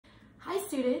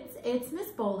students, it's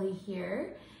Ms.Boley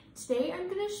here. Today I'm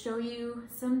going to show you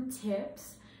some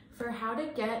tips for how to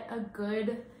get a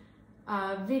good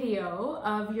video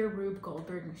of your Rube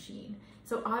Goldberg machine.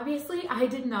 So obviously I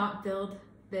did not build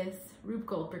this Rube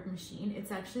Goldberg machine.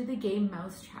 It's actually the game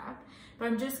Mousetrap, but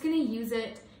I'm just going to use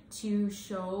it to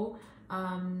show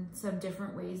some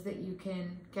different ways that you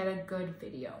can get a good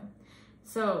video.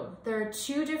 So there are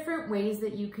two different ways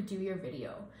that you could do your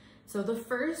video. So the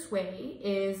first way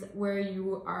is where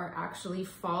you are actually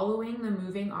following the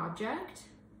moving object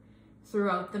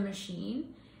throughout the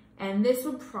machine. And this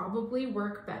would probably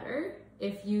work better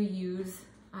if you use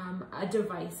a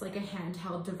device, like a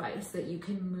handheld device that you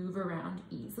can move around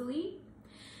easily.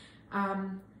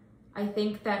 I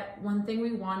think that one thing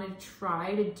we want to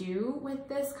try to do with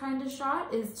this kind of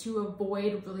shot is to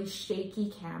avoid really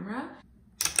shaky camera.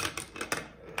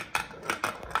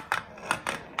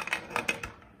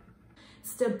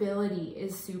 Stability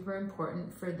is super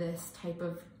important for this type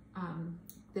of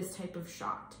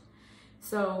shot.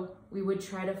 So we would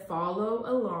try to follow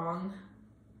along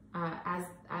as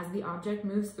the object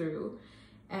moves through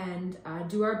and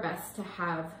do our best to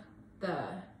have the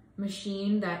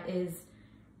machine that is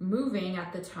moving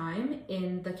at the time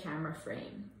in the camera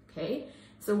frame, okay?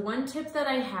 So one tip that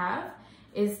I have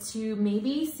is to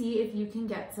maybe see if you can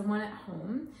get someone at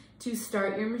home to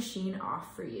start your machine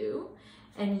off for you.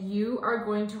 And you are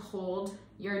going to hold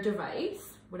your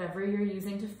device, whatever you're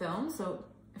using to film. So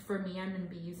for me, I'm going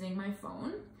to be using my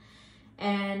phone.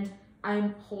 And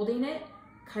I'm holding it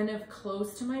kind of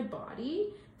close to my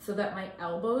body so that my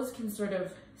elbows can sort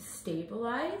of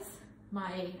stabilize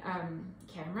my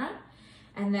camera.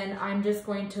 And then I'm just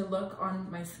going to look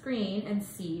on my screen and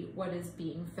see what is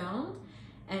being filmed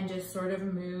and just sort of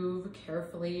move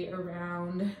carefully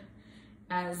around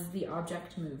as the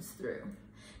object moves through.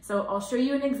 So I'll show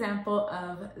you an example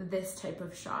of this type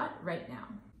of shot right now.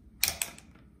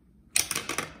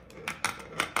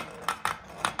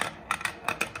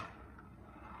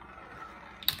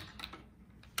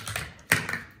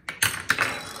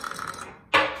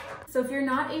 So if you're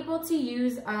not able to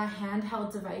use a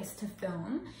handheld device to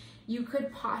film, you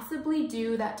could possibly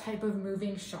do that type of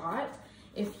moving shot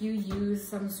if you use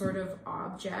some sort of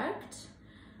object,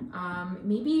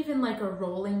 maybe even like a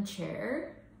rolling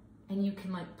chair. And you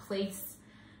can like place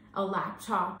a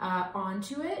laptop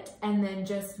onto it and then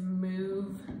just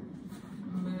move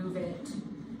it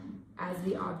as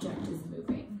the object is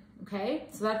moving, okay?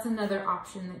 So that's another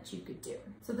option that you could do.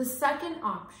 So the second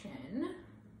option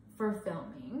for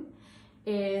filming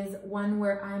is one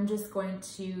where I'm just going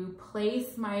to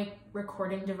place my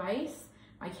recording device,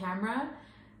 my camera,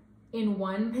 in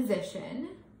one position,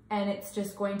 and it's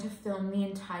just going to film the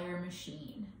entire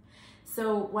machine.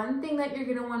 So one thing that you're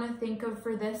going to want to think of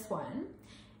for this one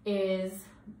is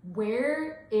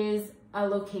where is a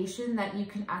location that you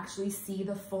can actually see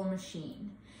the full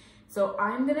machine. So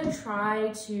I'm going to try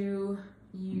to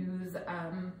use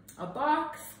a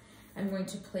box. I'm going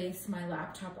to place my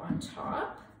laptop on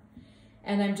top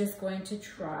and I'm just going to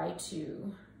try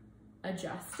to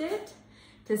adjust it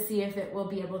to see if it will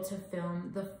be able to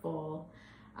film the full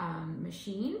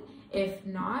machine. If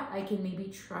not, I can maybe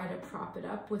try to prop it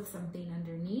up with something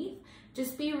underneath.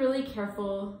 Just be really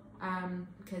careful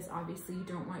because obviously you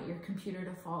don't want your computer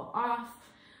to fall off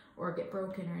or get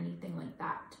broken or anything like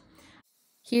that.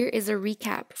 Here is a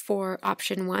recap for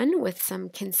option 1 with some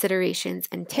considerations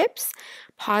and tips.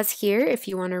 Pause here if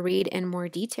you want to read in more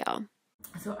detail.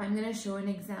 So I'm going to show an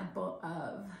example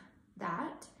of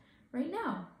that right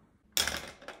now.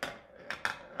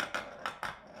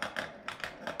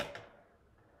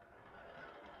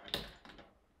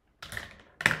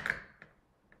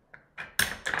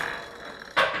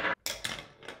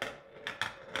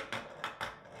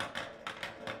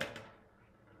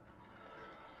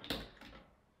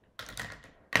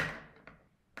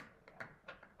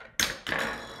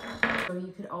 So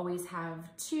you could always have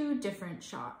two different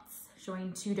shots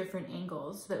showing two different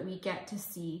angles so that we get to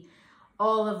see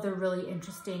all of the really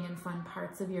interesting and fun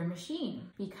parts of your machine,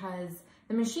 because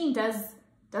the machine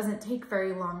doesn't take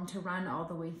very long to run all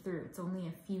the way through. It's only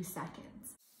a few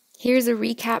seconds. Here's a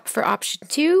recap for option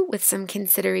 2 with some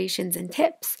considerations and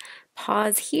tips.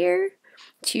 Pause here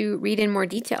to read in more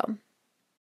detail.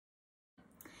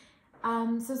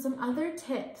 So some other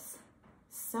tips.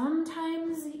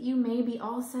 Sometimes you may be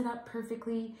all set up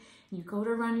perfectly, you go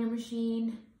to run your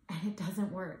machine and it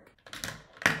doesn't work.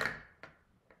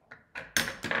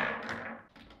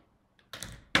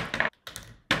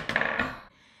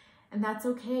 And that's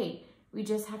okay. We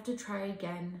just have to try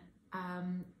again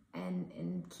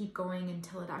and keep going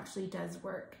until it actually does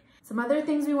work. Some other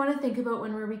things we want to think about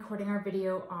when we're recording our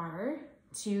video are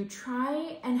to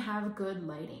try and have good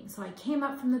lighting. So I came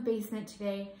up from the basement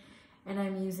today and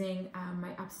I'm using my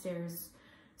upstairs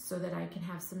so that I can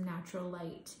have some natural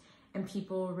light and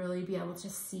people will really be able to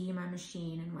see my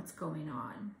machine and what's going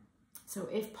on. So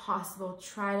if possible,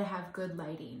 try to have good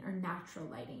lighting or natural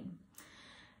lighting.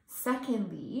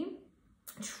 Secondly,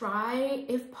 try,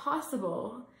 if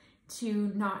possible,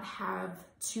 to not have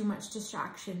too much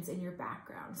distractions in your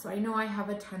background. So I know I have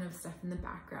a ton of stuff in the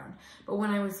background, but when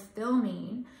I was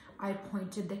filming, I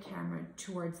pointed the camera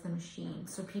towards the machine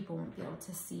so people won't be able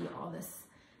to see all this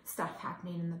stuff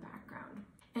happening in the background.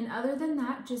 And other than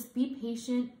that, just be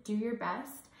patient, do your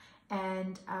best,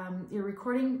 and your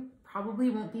recording probably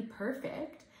won't be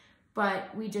perfect,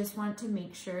 but we just want to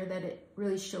make sure that it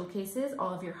really showcases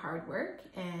all of your hard work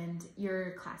and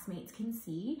your classmates can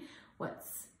see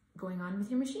what's going on with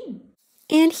your machine.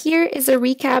 And here is a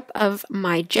recap of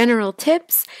my general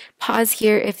tips. Pause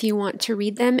here if you want to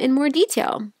read them in more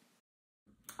detail.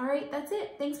 All right, that's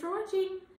it. Thanks for watching.